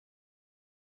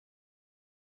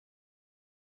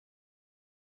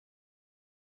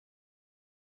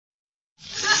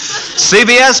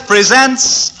CBS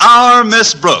presents Our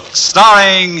Miss Brooks,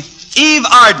 starring Eve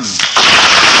Arden.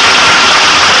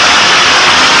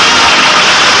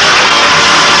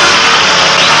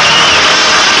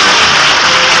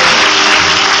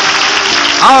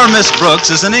 Our Miss Brooks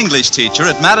is an English teacher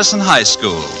at Madison High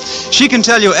School. She can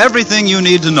tell you everything you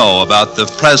need to know about the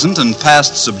present and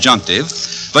past subjunctive,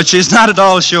 but she's not at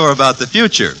all sure about the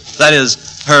future. That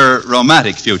is, her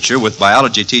romantic future with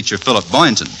biology teacher Philip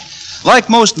Boynton.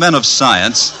 Like most men of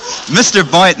science, Mr.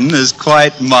 Boynton is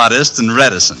quite modest and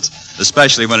reticent,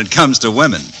 especially when it comes to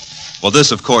women. Well,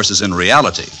 this, of course, is in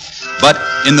reality. But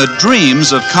in the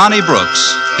dreams of Connie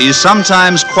Brooks, he's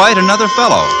sometimes quite another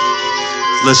fellow.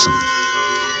 Listen.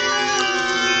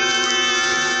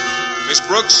 Miss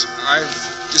Brooks, I've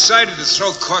decided to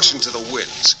throw caution to the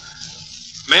winds.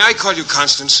 May I call you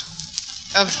Constance?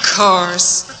 Of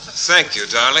course. Thank you,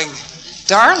 darling.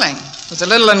 Darling, with a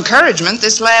little encouragement,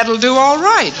 this lad will do all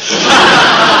right.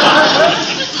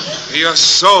 You're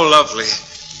so lovely,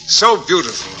 so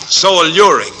beautiful, so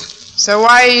alluring. So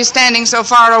why are you standing so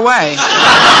far away?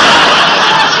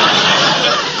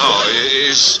 Oh,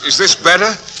 is this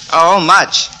better? Oh,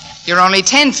 much. You're only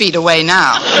 10 feet away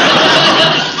now.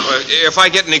 Well, if I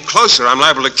get any closer, I'm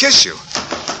liable to kiss you.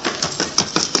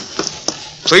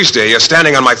 Please, dear, you're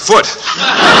standing on my foot.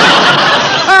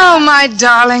 Oh, my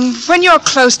darling, when you're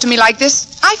close to me like this,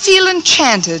 I feel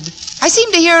enchanted. I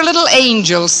seem to hear a little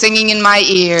angel singing in my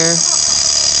ear.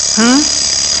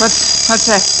 What's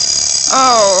that?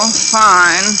 Oh,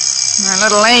 fine. My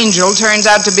little angel turns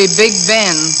out to be Big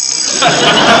Ben.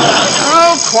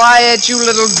 Oh, quiet, you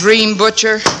little dream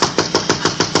butcher.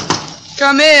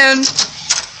 Come in.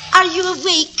 Are you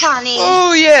awake, Connie?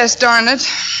 Oh, yes, darn it.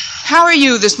 How are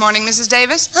you this morning, Mrs.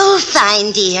 Davis? Oh,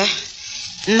 fine, dear.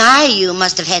 My, you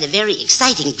must have had a very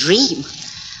exciting dream.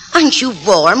 Aren't you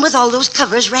warm with all those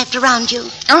covers wrapped around you?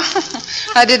 Oh,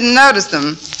 I didn't notice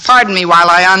them. Pardon me while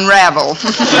I unravel.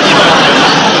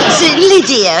 Certainly,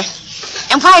 dear.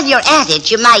 And while you're at it,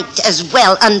 you might as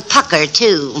well unpucker,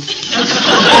 too.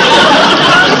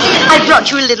 I brought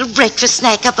you a little breakfast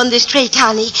snack up on this tray,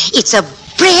 Connie. It's a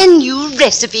brand new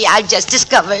recipe I've just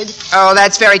discovered. Oh,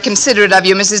 that's very considerate of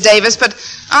you, Mrs. Davis, but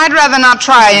I'd rather not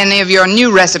try any of your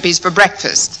new recipes for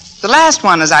breakfast. The last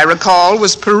one, as I recall,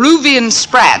 was Peruvian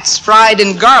sprats fried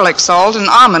in garlic salt and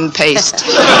almond paste.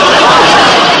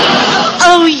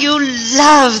 Oh, you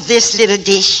love this little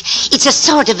dish. It's a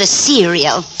sort of a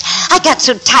cereal. I got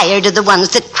so tired of the ones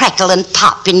that crackle and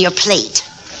pop in your plate.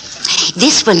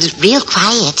 This one's real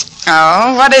quiet.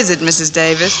 Oh, what is it, Mrs.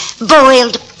 Davis?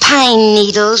 Boiled pine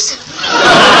needles.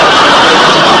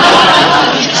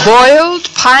 Boiled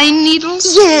pine needles?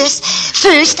 Yes.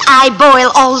 First, I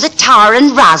boil all the tar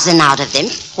and rosin out of them.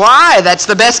 Why? That's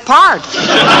the best part.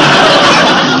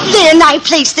 Then I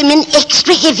place them in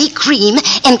extra heavy cream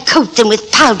and coat them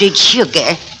with powdered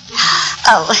sugar.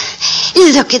 Oh,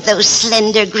 look at those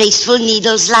slender, graceful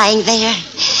needles lying there.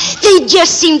 They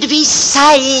just seem to be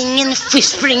sighing and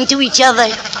whispering to each other.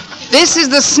 This is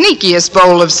the sneakiest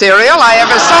bowl of cereal I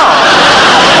ever saw.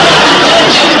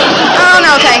 Oh,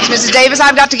 no, thanks, Mrs. Davis.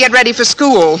 I've got to get ready for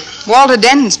school. Walter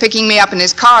Denton's picking me up in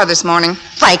his car this morning.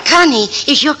 Why, Connie,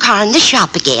 is your car in the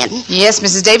shop again? Yes,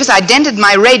 Mrs. Davis. I dented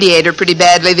my radiator pretty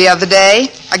badly the other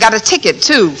day. I got a ticket,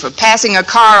 too, for passing a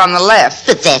car on the left.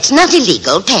 But that's not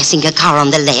illegal, passing a car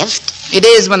on the left. It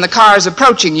is when the car's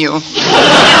approaching you.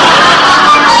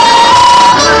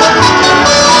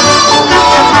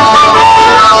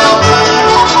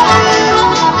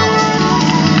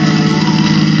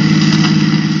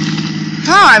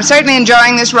 Oh, I'm certainly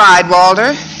enjoying this ride,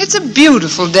 Walter. It's a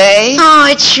beautiful day. Oh,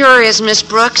 it sure is, Miss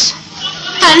Brooks.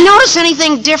 Notice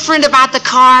anything different about the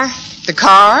car? The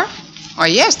car? Oh,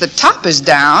 yes, the top is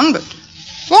down, but...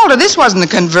 Walter, this wasn't a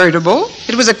convertible.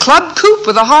 It was a club coupe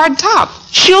with a hard top.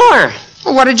 Sure.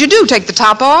 Well, what did you do, take the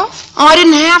top off? Oh, I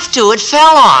didn't have to. It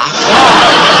fell off.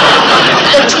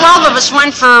 The 12 of us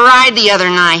went for a ride the other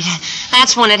night.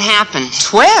 That's when it happened.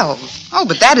 12? Oh,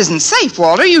 but that isn't safe,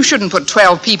 Walter. You shouldn't put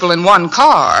 12 people in one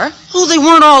car. Oh, they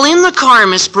weren't all in the car,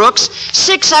 Miss Brooks.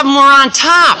 6 of them were on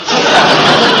top.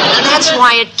 That's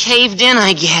why it caved in,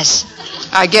 I guess.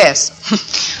 I guess.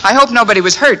 I hope nobody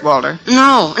was hurt, Walter.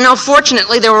 No,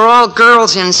 fortunately, there were all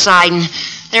girls inside, and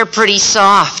they're pretty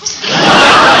soft.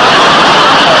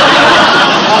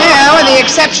 Yeah, with the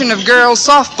exception of girl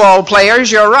softball players,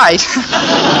 you're right.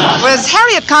 Was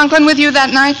Harriet Conklin with you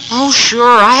that night? Oh, sure.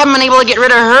 I haven't been able to get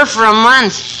rid of her for a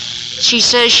month. She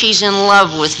says she's in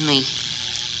love with me.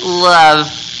 Love.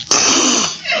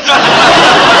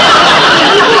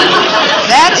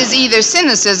 That is either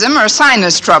cynicism or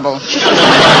sinus trouble.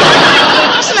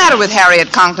 What's the matter with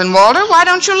Harriet Conklin, Walter? Why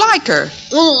don't you like her?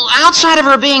 Well, outside of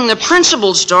her being the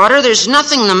principal's daughter, there's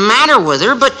nothing the matter with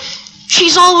her, but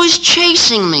she's always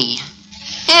chasing me.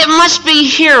 It must be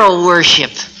hero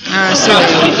worship. So.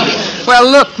 Well,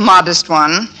 look, modest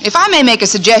one, if I may make a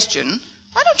suggestion,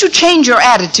 why don't you change your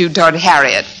attitude toward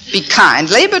Harriet? Be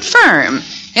kindly but firm.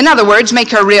 In other words, make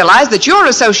her realize that your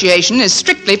association is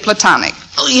strictly platonic.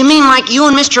 Oh, you mean like you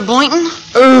and Mr. Boynton?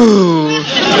 Ooh.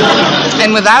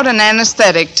 And without an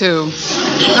anesthetic, too.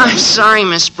 I'm sorry,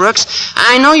 Miss Brooks.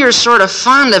 I know you're sort of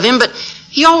fond of him, but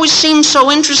he always seems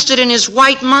so interested in his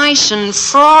white mice and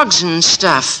frogs and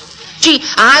stuff. Gee,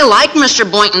 I like Mr.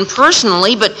 Boynton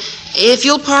personally, but if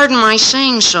you'll pardon my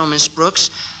saying so, Miss Brooks,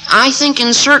 I think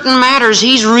in certain matters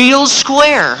he's real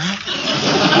square.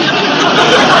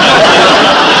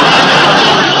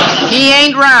 He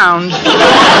ain't round.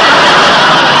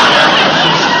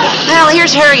 Well,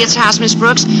 here's Harriet's house, Miss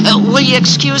Brooks. Will you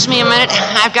excuse me a minute?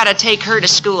 I've got to take her to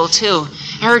school, too.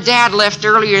 Her dad left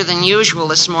earlier than usual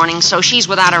this morning, so she's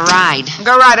without a ride.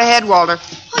 Go right ahead, Walter.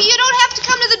 Oh, you don't have to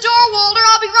come to the door, Walter.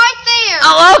 I'll be right there.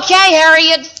 Oh, okay,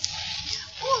 Harriet.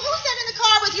 Oh, who's that in the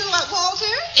car with you,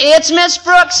 Walter? It's Miss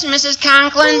Brooks, Mrs.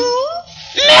 Conklin. Who?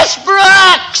 Miss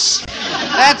Brooks!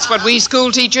 That's what we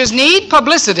school teachers need,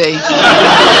 publicity.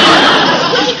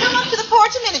 Will you come up to the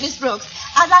porch a minute, Miss Brooks?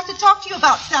 I'd like to talk to you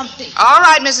about something. All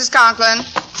right, Mrs. Conklin.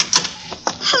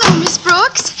 Hello, Miss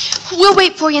Brooks. We'll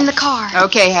wait for you in the car.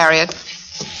 Okay, Harriet.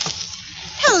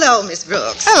 Hello, Miss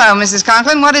Brooks. Hello, Mrs.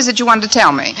 Conklin. What is it you want to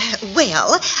tell me?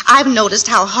 Well, I've noticed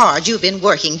how hard you've been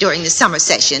working during the summer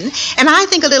session, and I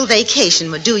think a little vacation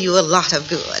would do you a lot of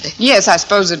good. Yes, I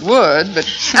suppose it would, but...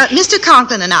 Mr.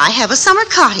 Conklin and I have a summer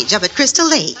cottage up at Crystal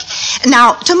Lake.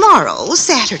 Now, tomorrow,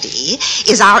 Saturday,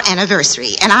 is our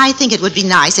anniversary, and I think it would be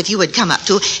nice if you would come up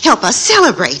to help us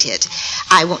celebrate it.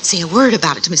 I won't say a word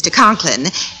about it to Mr.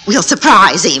 Conklin. We'll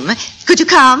surprise him. Could you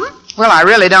come? Well, I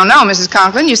really don't know, Mrs.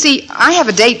 Conklin. You see, I have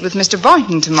a date with Mr.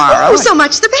 Boynton tomorrow. Oh, so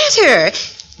much the better.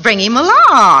 Bring him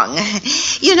along.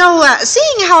 You know,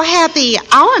 seeing how happy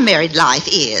our married life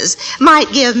is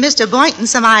might give Mr. Boynton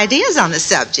some ideas on the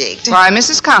subject. Why,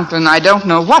 Mrs. Conklin, I don't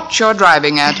know what you're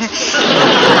driving at.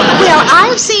 Well,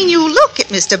 I've seen you look at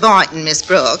Mr. Boynton, Miss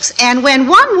Brooks, and when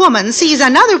one woman sees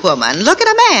another woman look at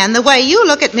a man the way you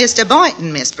look at Mr.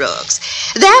 Boynton, Miss Brooks,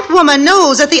 that woman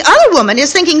knows that the other woman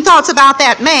is thinking thoughts about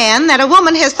that man that a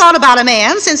woman has thought about a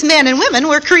man since men and women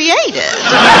were created.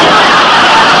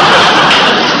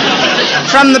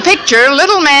 From the picture,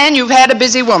 little man, you've had a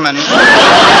busy woman.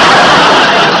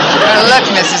 Look,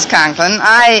 Mrs. Conklin,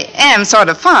 I am sort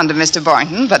of fond of Mr.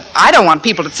 Boynton, but I don't want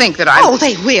people to think that I'm... Oh,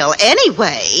 they will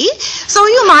anyway. So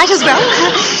you might as well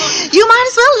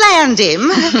land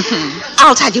him.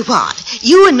 I'll tell you what.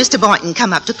 You and Mr. Boynton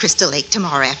come up to Crystal Lake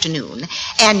tomorrow afternoon,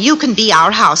 and you can be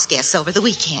our house guests over the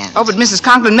weekend. Oh, but Mrs.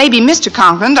 Conklin, maybe Mr.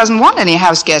 Conklin doesn't want any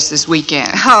house guests this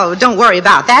weekend. Oh, don't worry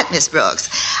about that, Miss Brooks.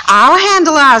 I'll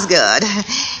handle Osgood.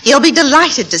 He'll be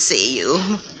delighted to see you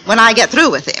when I get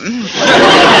through with him.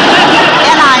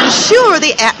 And I'm sure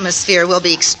the atmosphere will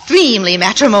be extremely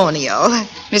matrimonial.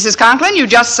 Mrs. Conklin, you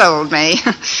just sold me.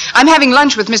 I'm having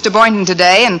lunch with Mr. Boynton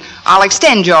today, and I'll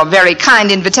extend your very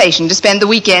kind invitation to spend the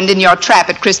weekend in your trap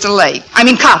at Crystal Lake.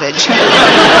 Cottage.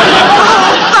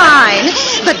 Oh, fine.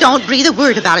 But don't breathe a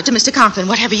word about it to Mr. Conklin,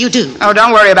 whatever you do. Oh,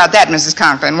 don't worry about that, Mrs.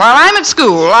 Conklin. While I'm at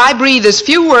school, I breathe as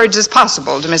few words as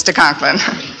possible to Mr. Conklin.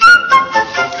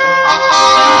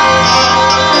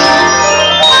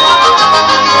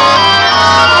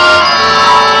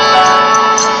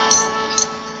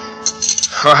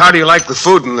 Well, how do you like the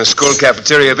food in the school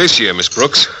cafeteria this year, Miss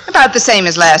Brooks? About the same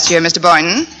as last year, Mr.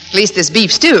 Boynton. At least this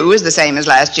beef stew is the same as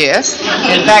last year.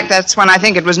 In fact, that's when I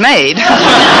think it was made.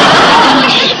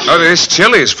 Oh, this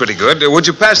chili is pretty good. Would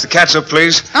you pass the catsup,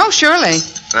 please? Oh, surely.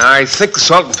 I think the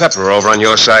salt and pepper are over on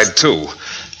your side, too.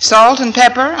 Salt and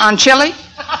pepper on chili?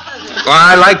 Well,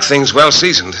 I like things well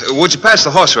seasoned. Would you pass the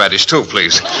horseradish, too,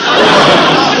 please?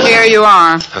 Here you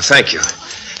are. Oh, thank you.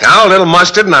 Now, a little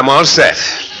mustard, and I'm all set.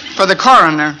 For the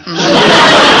coroner.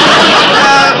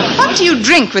 What do you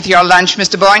drink with your lunch,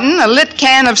 Mr. Boynton? A lit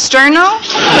can of Sterno?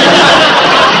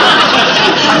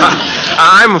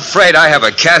 I'm afraid I have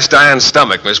a cast iron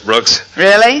stomach, Miss Brooks.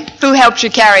 Really? Who helped you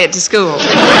carry it to school?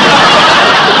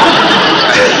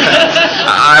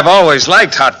 I've always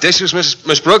liked hot dishes,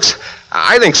 Miss Brooks.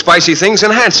 I think spicy things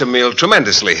enhance a meal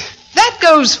tremendously. That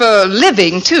goes for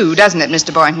living, too, doesn't it,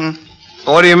 Mr. Boynton?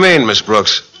 What do you mean, Miss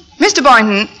Brooks? Mr.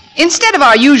 Boynton, instead of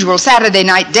our usual Saturday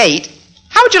night date,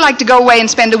 how would you like to go away and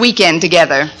spend a weekend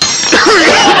together?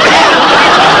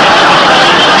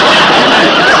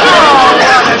 Oh,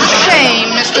 what a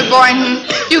shame, Mr. Mr. Boynton.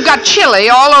 You've got chili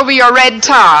all over your red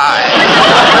tie.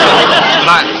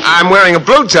 I'm wearing a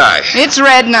blue tie. It's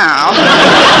red now.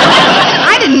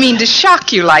 I didn't mean to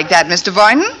shock you like that, Mr.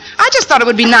 Boynton. I just thought it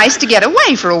would be nice to get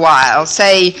away for a while.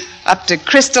 Say, up to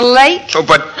Crystal Lake. Oh,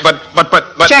 but...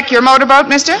 Check your motorboat,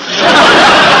 mister. Look,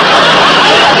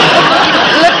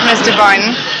 Mr.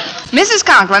 Boynton. Mrs.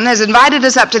 Conklin has invited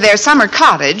us up to their summer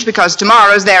cottage because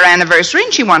tomorrow's their anniversary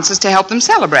and she wants us to help them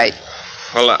celebrate.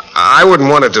 Well, I wouldn't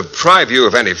want to deprive you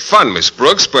of any fun, Miss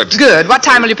Brooks, but... Good. What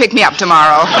time will you pick me up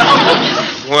tomorrow?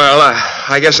 Well,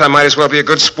 I guess I might as well be a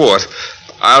good sport.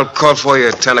 I'll call for you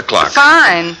at 10 o'clock.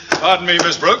 Fine. Pardon me,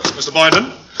 Miss Brooks. Mr.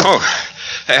 Boynton. Oh,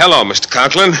 hey, hello, Mr.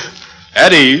 Conklin.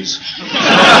 At ease.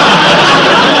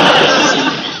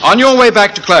 On your way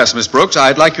back to class, Miss Brooks,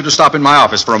 I'd like you to stop in my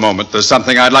office for a moment. There's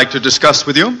something I'd like to discuss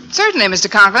with you. Certainly, Mr.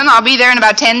 Conklin. I'll be there in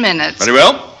about 10 minutes. Very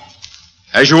well.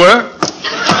 As you were.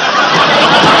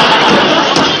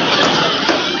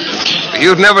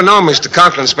 You'd never know Mr.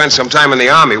 Conklin spent some time in the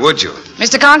Army, would you?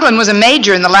 Mr. Conklin was a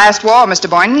major in the last war, Mr.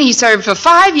 Boynton. He served for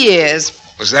 5 years.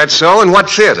 Was that so? In what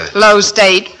theater? Low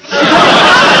State.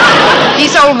 He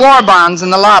sold war bonds in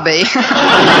the lobby.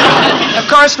 Of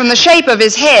course, from the shape of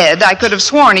his head, I could have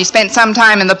sworn he spent some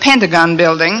time in the Pentagon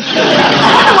building.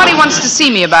 I wonder what he wants to see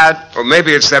me about. Or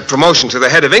maybe it's that promotion to the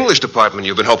head of English department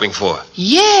you've been hoping for.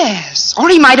 Yes. Or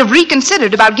he might have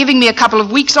reconsidered about giving me a couple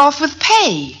of weeks off with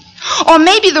pay. Or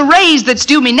maybe the raise that's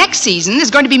due me next season is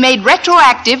going to be made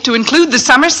retroactive to include the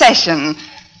summer session.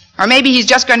 Or maybe he's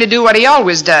just going to do what he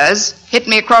always does, hit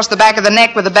me across the back of the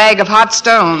neck with a bag of hot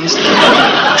stones.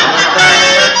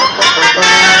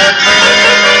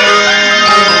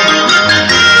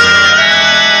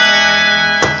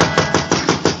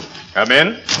 Come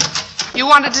in. You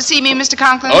wanted to see me, Mr.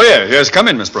 Conklin? Oh, yes, come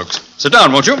in, Miss Brooks. Sit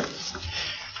down, won't you?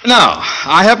 Now,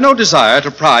 I have no desire to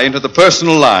pry into the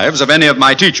personal lives of any of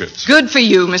my teachers. Good for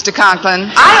you, Mr.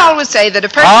 Conklin. I always say that a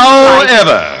person...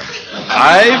 However,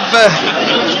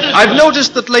 I've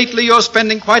noticed that lately you're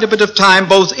spending quite a bit of time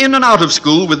both in and out of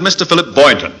school with Mr. Philip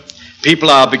Boynton. People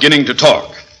are beginning to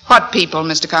talk. What people,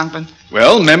 Mr. Conklin?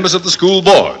 Well, members of the school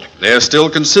board. They're still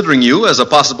considering you as a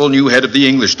possible new head of the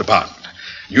English department.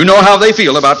 You know how they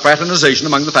feel about fraternization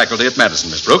among the faculty at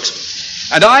Madison, Miss Brooks.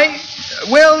 And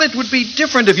well, it would be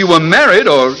different if you were married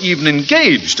or even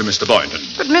engaged to Mr. Boynton.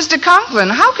 But, Mr. Conklin,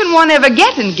 how can one ever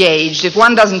get engaged if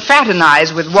one doesn't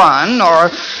fraternize with one,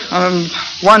 or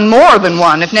one more than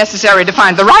one, if necessary, to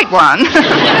find the right one?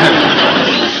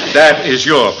 That is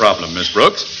your problem, Miss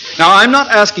Brooks. Now, I'm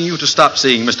not asking you to stop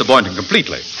seeing Mr. Boynton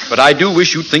completely, but I do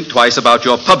wish you'd think twice about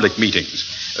your public meetings.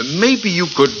 Maybe you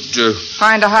could...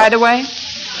 Find a hideaway?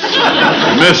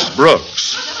 Miss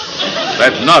Brooks,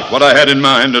 that's not what I had in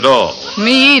mind at all.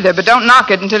 Me either, but don't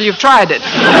knock it until you've tried it.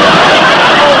 That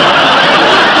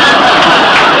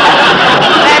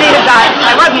is,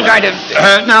 I wasn't going to...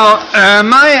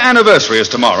 My anniversary is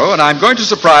tomorrow, and I'm going to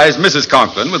surprise Mrs.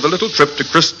 Conklin with a little trip to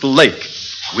Crystal Lake.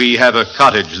 We have a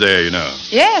cottage there, you know.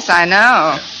 Yes, I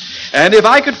know. And if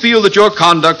I could feel that your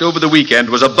conduct over the weekend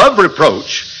was above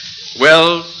reproach,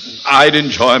 well, I'd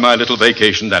enjoy my little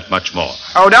vacation that much more.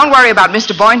 Oh, don't worry about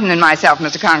Mr. Boynton and myself,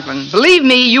 Mr. Conklin. Believe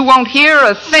me, you won't hear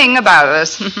a thing about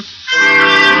us.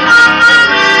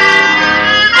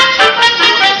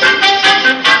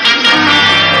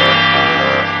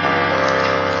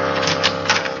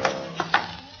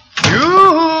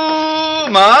 You,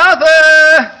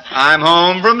 Martha, I'm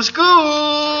home from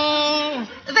school.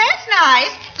 That's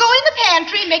nice. Go in the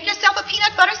pantry and make yourself a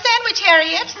peanut butter sandwich,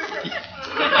 Harriet.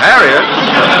 Harriet?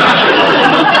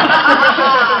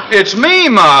 It's me,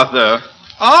 Martha.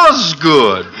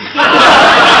 Osgood.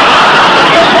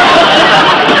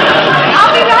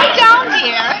 I'll be right down,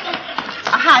 dear.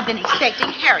 I've been expecting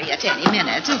Harriet any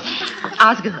minute.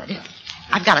 Osgood,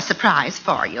 I've got a surprise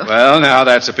for you. Well, now,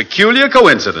 that's a peculiar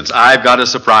coincidence. I've got a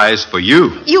surprise for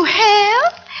you. You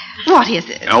have? What is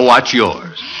it? Now, what's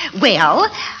yours? Well,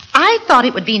 I thought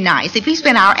it would be nice if we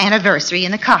spent our anniversary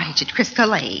in the cottage at Crystal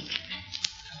Lake.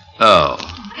 Oh.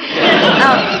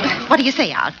 What do you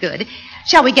say, Osgood?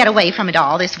 Shall we get away from it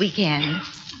all this weekend?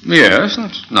 Yes,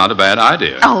 that's not a bad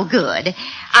idea. Oh, good.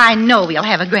 I know we'll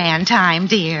have a grand time,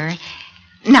 dear.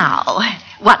 Now,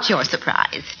 what's your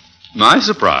surprise? My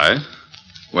surprise?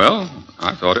 Well,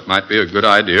 I thought it might be a good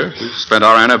idea if we spent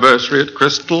our anniversary at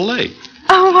Crystal Lake.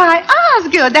 Oh, why,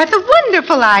 Osgood, that's a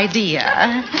wonderful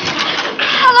idea.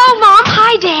 Hello, Mom.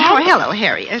 Hi, Dad. Oh, hello,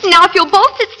 Harriet. Now, if you'll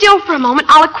both sit still for a moment,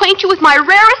 I'll acquaint you with my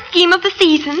rarest scheme of the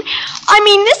season. I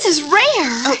mean, this is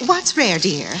rare. What's rare,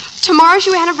 dear? Tomorrow's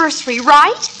your anniversary,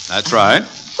 right? That's right.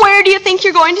 Where do you think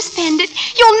you're going to spend it?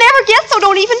 You'll never guess, so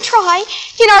don't even try.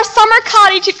 In our summer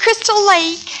cottage at Crystal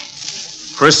Lake.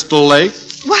 Crystal Lake?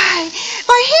 Why,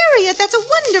 Harriet, that's a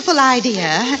wonderful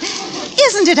idea.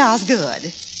 Isn't it,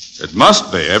 Osgood? It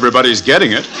must be. Everybody's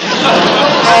getting it.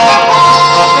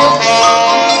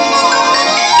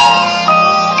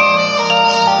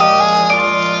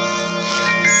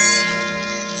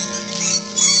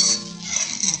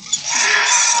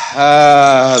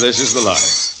 This is the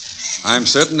life. I'm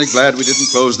certainly glad we didn't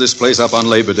close this place up on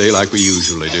Labor Day like we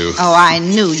usually do. Oh, I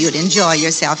knew you'd enjoy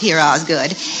yourself here,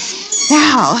 Osgood.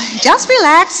 Now, just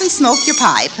relax and smoke your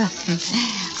pipe.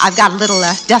 I've got a little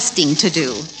dusting to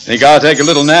do. Think I'll take a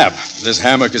little nap. This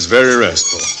hammock is very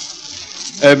restful.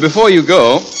 Before you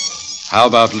go, how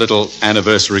about a little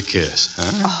anniversary kiss,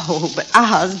 huh? Oh, but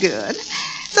Osgood,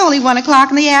 it's only 1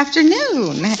 o'clock in the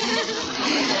afternoon.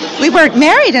 We weren't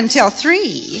married until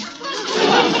 3.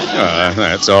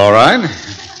 That's all right.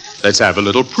 Let's have a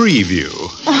little preview.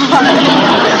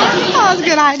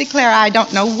 Osgood, I declare I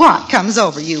don't know what comes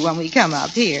over you when we come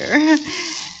up here.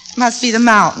 Must be the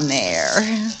mountain air.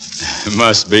 It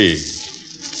must be.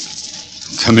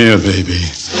 Come here, baby.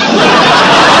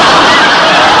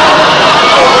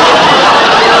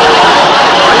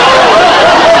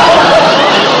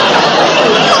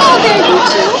 Oh, there you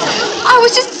two. I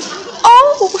was just...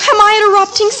 Oh, am I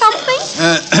interrupting something?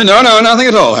 No, nothing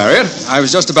at all, Harriet. I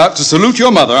was just about to salute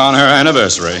your mother on her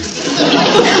anniversary.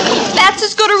 That's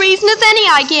as good a reason as any,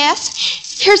 I guess.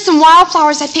 Here's some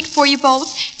wildflowers I picked for you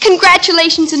both.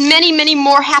 Congratulations and many, many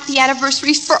more happy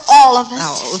anniversaries for all of us.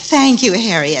 Oh, thank you,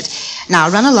 Harriet. Now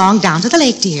run along down to the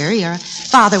lake, dear. Your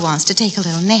father wants to take a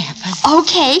little nap.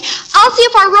 Okay. I'll see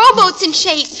if our rowboat's in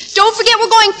shape. Don't forget we're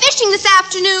going fishing this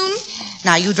afternoon.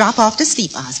 Now you drop off to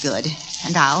sleep, Osgood.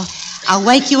 And I'll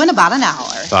wake you in about an hour.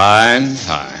 Fine.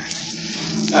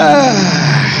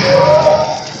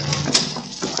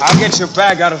 I'll get your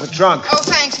bag out of the trunk. Oh,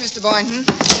 thanks, Mr. Boynton.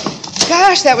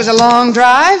 Gosh, that was a long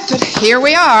drive, but here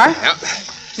we are. Yep.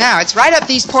 Now, it's right up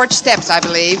these porch steps, I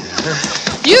believe.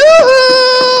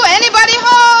 Yoo-hoo! Anybody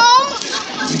home?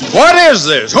 What is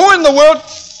this? Who in the world?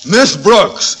 Miss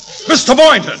Brooks. Mr.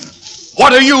 Boynton.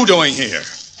 What are you doing here?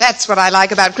 That's what I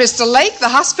like about Crystal Lake, the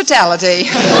hospitality.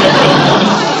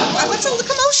 What's all the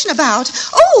commotion about?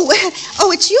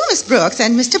 Oh, it's you, Miss Brooks,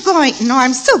 and Mr. Boynton. Oh,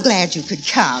 I'm so glad you could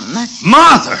come.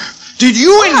 Martha, did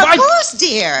you invite... Of course,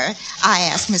 dear. I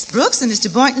asked Miss Brooks and Mr.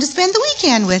 Boynton to spend the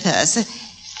weekend with us.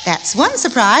 That's one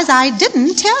surprise I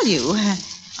didn't tell you.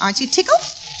 Aren't you tickled?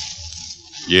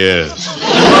 Yes.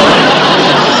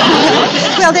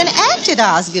 Well, then act it,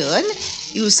 Osgood.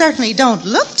 You certainly don't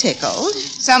look tickled.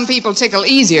 Some people tickle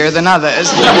easier than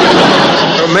others.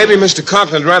 Or maybe Mr.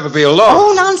 Conklin'd rather be alone.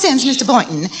 Oh, nonsense, Mr.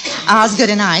 Boynton. Osgood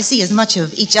and I see as much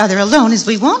of each other alone as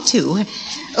we want to.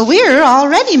 We're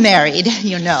already married,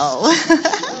 you know.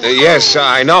 Yes,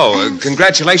 I know.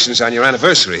 Congratulations on your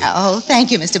anniversary. Oh,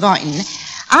 thank you, Mr. Boynton.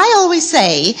 I always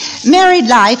say married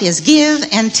life is give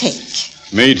and take.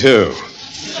 Me too.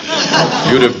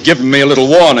 If you'd have given me a little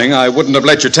warning, I wouldn't have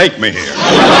let you take me here.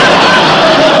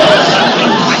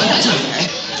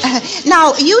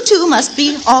 Now, you two must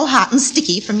be all hot and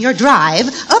sticky from your drive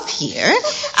up here.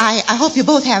 I hope you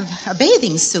both have a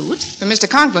bathing suit. For Mr.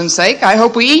 Conklin's sake, I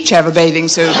hope we each have a bathing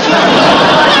suit.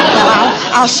 Well,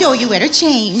 I'll show you where to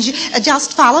change.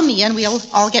 Just follow me and we'll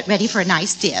all get ready for a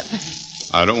nice dip.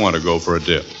 I don't want to go for a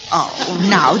dip. Oh,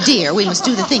 now, dear, we must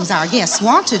do the things our guests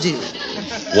want to do.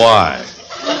 Why?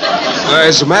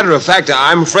 As a matter of fact,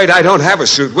 I'm afraid I don't have a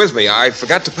suit with me. I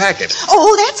forgot to pack it.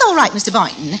 Oh, that's all right, Mr.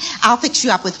 Boynton. I'll fix you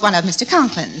up with one of Mr.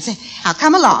 Conklin's. Now,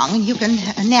 come along. You can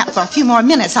nap for a few more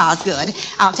minutes, Osgood.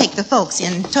 I'll take the folks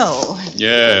in tow.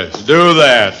 Yes, do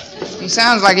that. He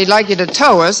sounds like he'd like you to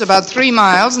tow us about 3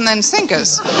 miles and then sink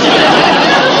us.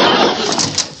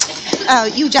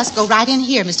 You just go right in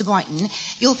here, Mr. Boynton.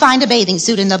 You'll find a bathing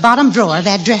suit in the bottom drawer of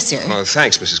that dresser. Oh,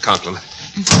 thanks, Mrs. Conklin.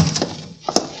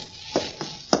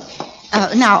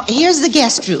 Now, here's the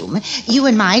guest room. You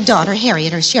and my daughter,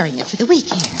 Harriet, are sharing it for the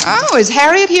weekend. Oh, is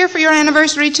Harriet here for your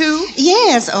anniversary, too?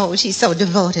 Yes. Oh, she's so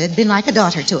devoted. Been like a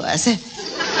daughter to us.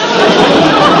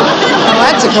 Well,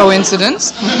 that's a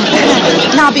coincidence.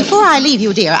 Now, before I leave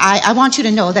you, dear, I want you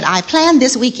to know that I planned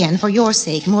this weekend for your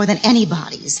sake more than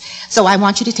anybody's. So I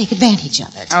want you to take advantage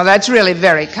of it. Oh, that's really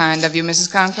very kind of you, Mrs.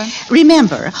 Conklin.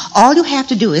 Remember, all you have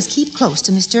to do is keep close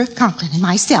to Mr. Conklin and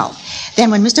myself.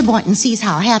 Then when Mr. Boynton sees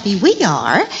how happy we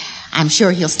are, I'm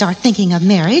sure he'll start thinking of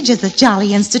marriage as the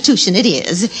jolly institution it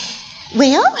is.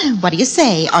 Well, what do you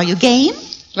say? Are you game?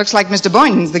 Looks like Mr.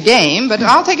 Boynton's the game, but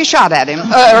I'll take a shot at him.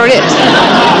 Or it is.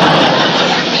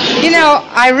 You know,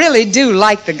 I really do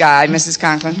like the guy, Mrs.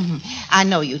 Conklin. I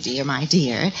know you, dear, my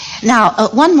dear. Now,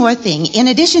 one more thing. In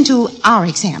addition to our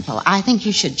example, I think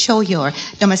you should show your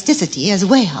domesticity as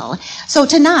well. So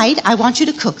tonight, I want you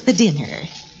to cook the dinner.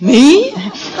 Me?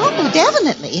 Oh,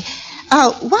 definitely.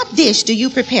 What dish do you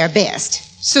prepare best?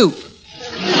 Soup.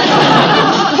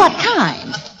 What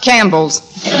kind? Campbell's.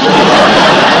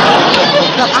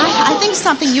 Well, I think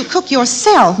something you cook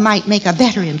yourself might make a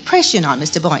better impression on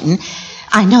Mr. Boynton.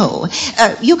 I know.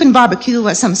 You can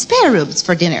barbecue some spare ribs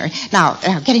for dinner. Now,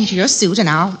 get into your suit and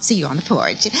I'll see you on the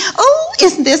porch. Oh,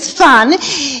 isn't this fun?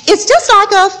 It's just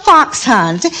like a fox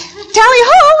hunt.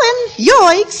 Tally-ho and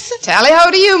yoiks. Tally-ho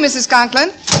to you, Mrs.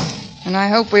 Conklin. And I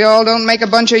hope we all don't make a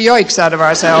bunch of yoiks out of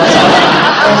ourselves.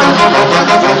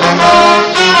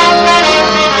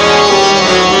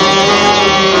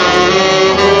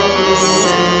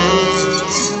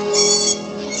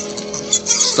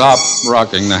 Stop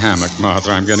rocking the hammock, Martha.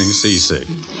 I'm getting seasick.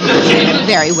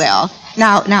 Very well.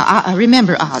 Now,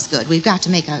 remember, Osgood, we've got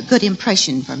to make a good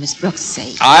impression for Miss Brooks'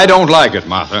 sake. I don't like it,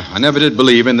 Martha. I never did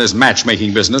believe in this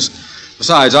matchmaking business.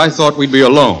 Besides, I thought we'd be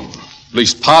alone, at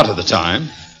least part of the time.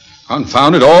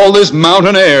 Confound it, all this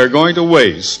mountain air going to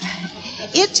waste.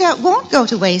 It won't go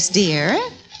to waste, dear.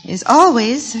 As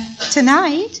always,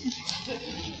 tonight.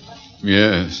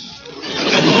 Yes.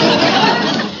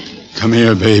 Come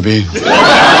here, baby.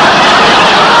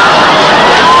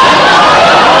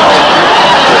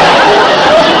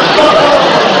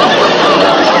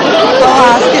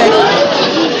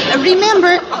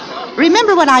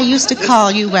 Remember what I used to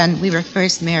call you when we were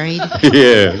first married?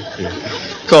 Yeah.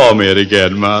 Call me it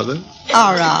again, Mother.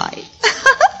 All right.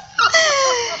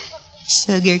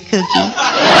 Sugar cookie.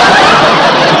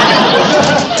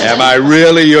 Am I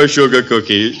really your sugar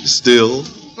cookie still?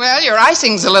 Well, your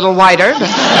icing's a little whiter, but...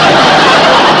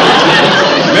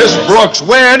 Miss Brooks,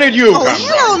 where did you come from?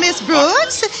 Hello, Miss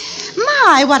Brooks.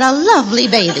 My, what a lovely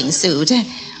bathing suit.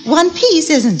 One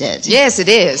piece, isn't it? Yes, it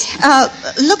is.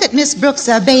 Look at Miss Brooks'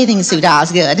 bathing suit,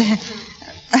 Osgood.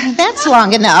 That's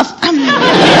long enough.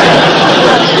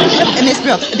 Miss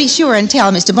Brooks, be sure and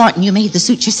tell Mr. Boynton you made the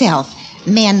suit yourself.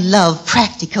 Men love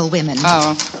practical women.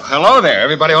 Oh. Hello there.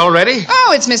 Everybody all ready?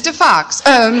 Oh, it's Mr. Fox.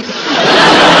 Mr.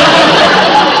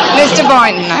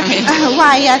 Boynton, I mean.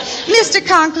 Mr.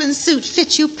 Conklin's suit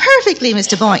fits you perfectly,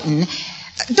 Mr. Boynton.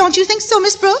 Don't you think so,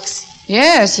 Miss Brooks?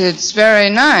 Yes, it's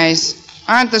very nice.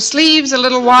 Aren't the sleeves a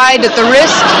little wide at the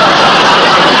wrist?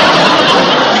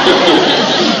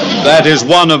 That is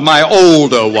one of my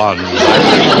older ones.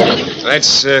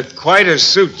 That's quite a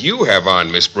suit you have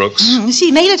on, Miss Brooks. She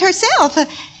made it herself.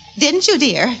 Didn't you,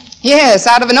 dear? Yes,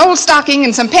 out of an old stocking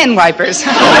and some pen wipers.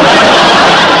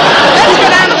 Let's go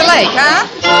down to the lake, huh?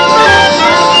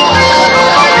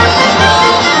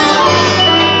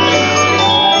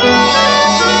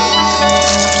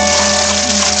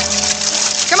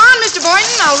 Come on, Mr.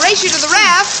 Boynton. I'll race you to the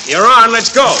raft. You're on. Let's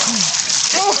go.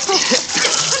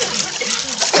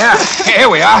 Yeah, here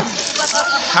we are.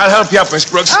 I'll help you up, Miss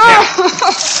Brooks.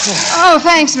 Oh,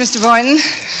 thanks, Mr. Boynton.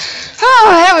 Oh,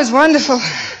 that was wonderful.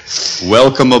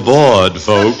 Welcome aboard,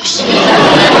 folks.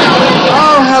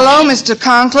 Oh, hello, Mr.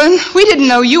 Conklin. We didn't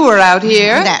know you were out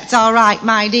here. That's all right,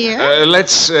 my dear.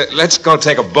 Let's go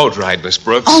take a boat ride, Miss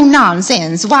Brooks. Oh,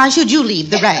 nonsense. Why should you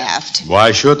leave the raft?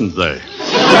 Why shouldn't they?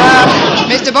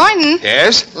 Mr. Boynton.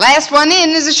 Yes? Last one in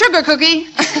is a sugar cookie.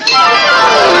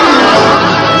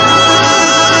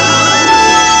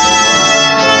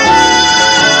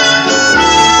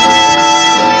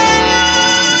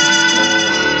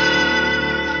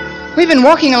 We've been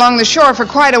walking along the shore for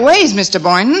quite a ways, Mr.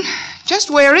 Boynton. Just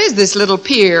where is this little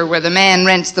pier where the man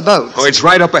rents the boats? Oh, it's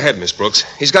right up ahead, Miss Brooks.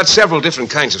 He's got several different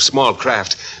kinds of small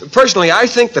craft. Personally, I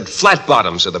think that flat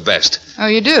bottoms are the best. Oh,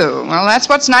 you do? Well, that's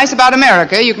what's nice about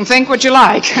America. You can think what you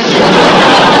like.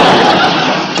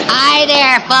 Hi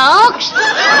there, folks.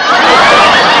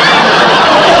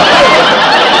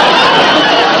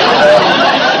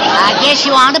 I guess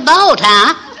you want a boat,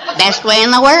 huh? Best way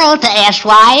in the world to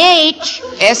SYH.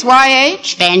 SYH?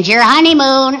 Spend your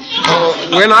honeymoon. Oh,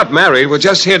 we're not married. We're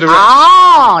just here to...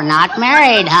 Oh, not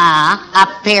married, huh?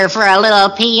 Up here for a little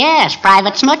PS,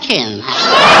 private smooching.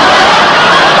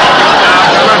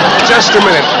 Now, just a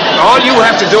minute. All you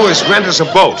have to do is rent us a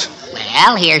boat.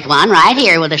 Well, here's one right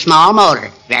here with a small motor.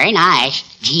 Very nice.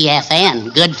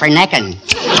 GFN, good for necking.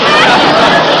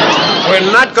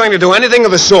 We're not going to do anything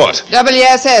of the sort.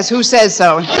 WSS, who says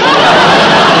so?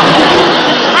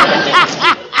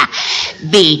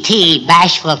 BT,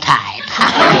 bashful type.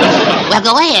 Well,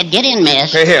 go ahead. Get in,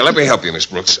 miss. Hey, here, let me help you, Miss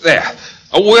Brooks. There.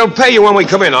 We'll pay you when we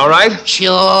come in, all right?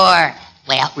 Sure.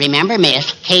 Well, remember,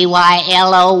 miss,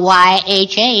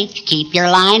 KYLOYHH. Keep your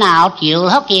line out. You'll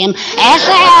hook him. SL.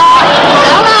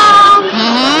 So long.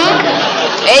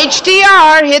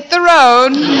 HTR, hit the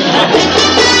road.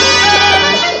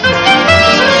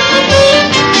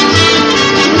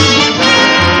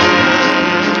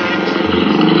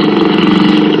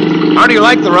 How do you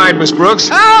like the ride, Miss Brooks?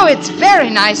 Oh, it's very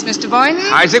nice, Mr. Boynton.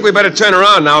 I think we better turn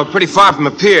around now. We're pretty far from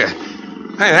the pier.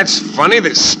 Hey, that's funny.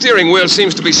 The steering wheel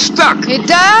seems to be stuck. It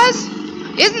does?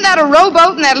 Isn't that a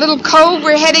rowboat in that little cove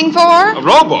we're heading for? A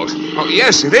rowboat? Oh,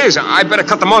 yes, it is. I'd better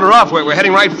cut the motor off. We're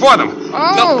heading right for them.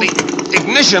 Oh. No, the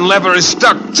ignition lever is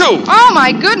stuck, too. Oh,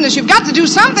 my goodness. You've got to do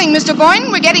something, Mr.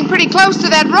 Boynton. We're getting pretty close to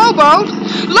that rowboat.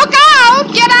 Look out!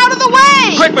 Get out of the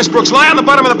way! Quick, Miss Brooks. Lie on the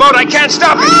bottom of the boat. I can't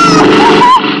stop it.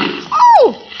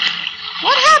 Oh!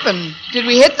 What happened? Did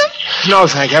we hit them? No,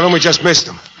 thank heaven. We just missed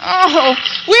them. Oh,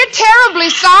 we're terribly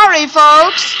sorry,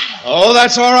 folks. Oh,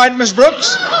 that's all right, Miss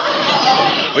Brooks.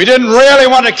 We didn't really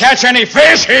want to catch any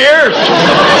fish here.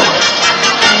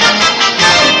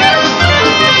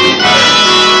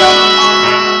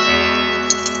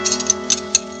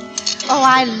 Oh,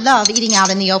 I love eating out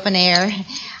in the open air.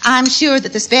 I'm sure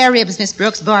that the spare ribs Miss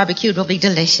Brooks barbecued will be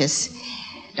delicious.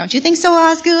 Don't you think so,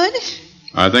 Osgood?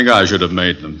 I think I should have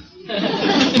made them.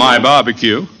 My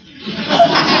barbecue.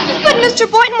 But Mr.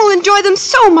 Boynton will enjoy them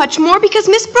so much more because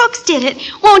Miss Brooks did it.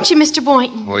 Won't you, Mr.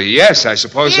 Boynton? Well, yes, I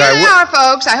suppose Here I they would. are,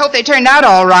 folks. I hope they turned out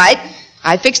all right.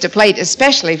 I fixed a plate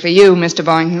especially for you, Mr.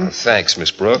 Boynton. Thanks, Miss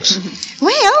Brooks.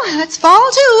 Well, let's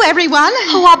fall to, everyone.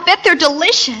 Oh, I'll bet they're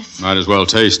delicious. Might as well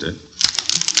taste it.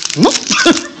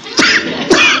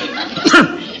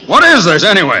 What is this,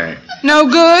 anyway? No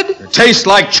good? It tastes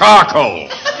like charcoal.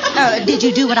 Did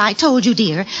you do what I told you,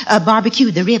 dear? Barbecue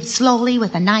the ribs slowly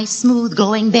with a nice, smooth,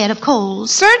 glowing bed of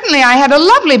coals. Certainly, I had a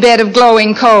lovely bed of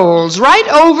glowing coals right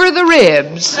over the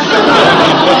ribs.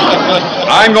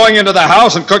 I'm going into the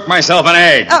house and cook myself an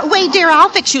egg. Wait, dear, I'll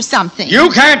fix you something. You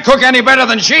can't cook any better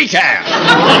than she can.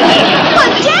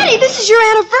 But, Daddy, this is your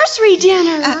anniversary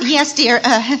dinner. Yes, dear.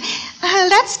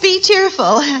 Let's be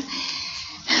cheerful.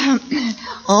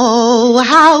 Oh,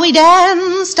 how we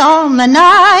danced on the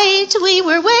night we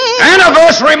were wed.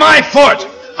 Anniversary my foot.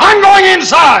 I'm going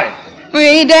inside.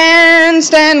 We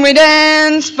danced and we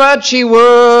danced, but she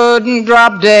wouldn't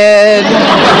drop dead.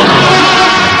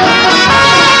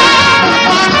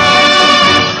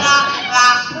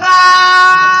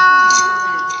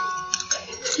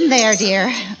 There,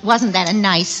 dear. Wasn't that a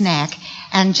nice snack?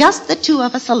 And just the two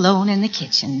of us alone in the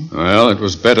kitchen. Well, it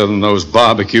was better than those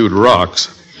barbecued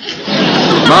rocks.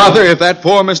 Martha, if that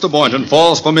poor Mr. Boynton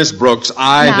falls for Miss Brooks,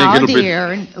 I think it'll be...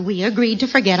 Now, dear, we agreed to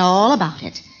forget all about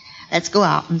it. Let's go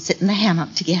out and sit in the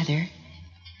hammock together.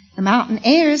 The mountain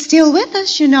air is still with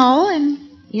us, you know, and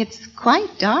it's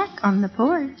quite dark on the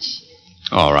porch.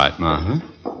 All right, Martha.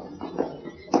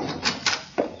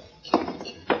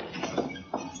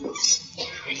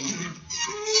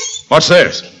 What's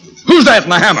this? Who's that in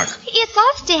the hammock? It's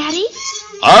us, Daddy.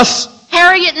 Us?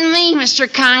 Harriet and me, Mr.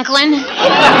 Conklin.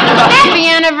 Happy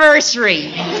anniversary.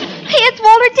 Hey, it's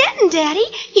Walter Denton, Daddy.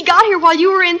 He got here while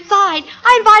you were inside.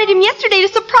 I invited him yesterday to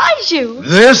surprise you.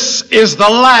 This is the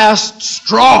last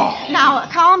straw. Now,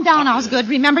 calm down, Osgood.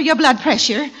 Remember your blood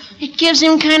pressure. It gives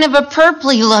him kind of a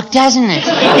purpley look, doesn't it?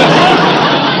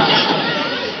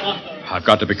 I've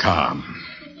got to be calm.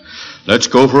 Let's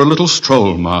go for a little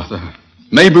stroll, Martha.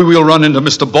 Maybe we'll run into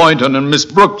Mr. Boynton and Miss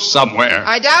Brooks somewhere.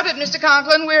 I doubt it, Mr.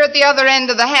 Conklin. We're at the other end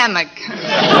of the hammock.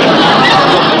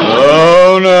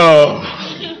 Oh, no.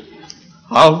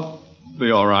 I'll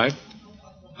be all right.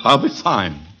 I'll be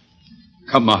fine.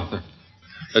 Come, Martha.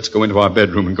 Let's go into our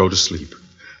bedroom and go to sleep.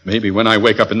 Maybe when I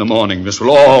wake up in the morning, this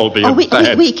will all be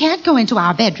bad... We can't go into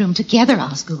our bedroom together,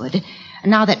 Osgood.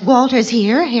 Now that Walter's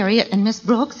here, Harriet and Miss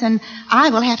Brooks, and I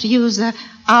will have to use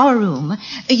our room.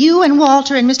 You and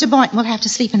Walter and Mr. Boynton will have to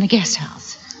sleep in the guest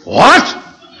house. What?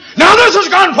 Now this has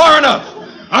gone far enough.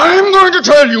 I'm going to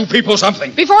tell you people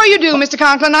something. Before you do, Mr.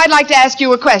 Conklin, I'd like to ask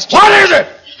you a question. What is it?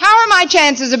 How are my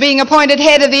chances of being appointed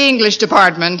head of the English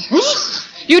department?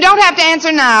 You don't have to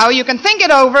answer now. You can think it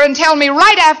over and tell me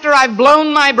right after I've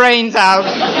blown my brains out.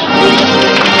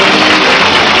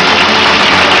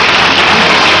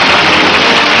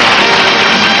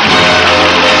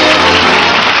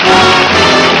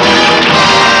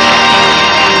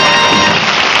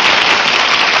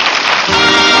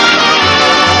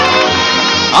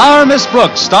 Our Miss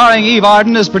Brooks, starring Eve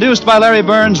Arden, is produced by Larry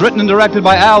Burns, written and directed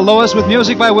by Al Lois, with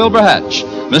music by Wilbur Hatch.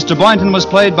 Mr. Boynton was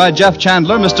played by Jeff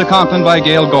Chandler, Mr. Conklin by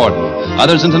Gail Gordon.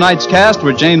 Others in tonight's cast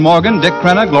were Jane Morgan, Dick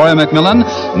Crenna, Gloria McMillan,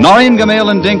 Noreen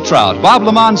Gamale, and Dink Trout. Bob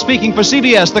Lamont speaking for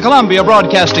CBS, the Columbia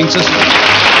Broadcasting System.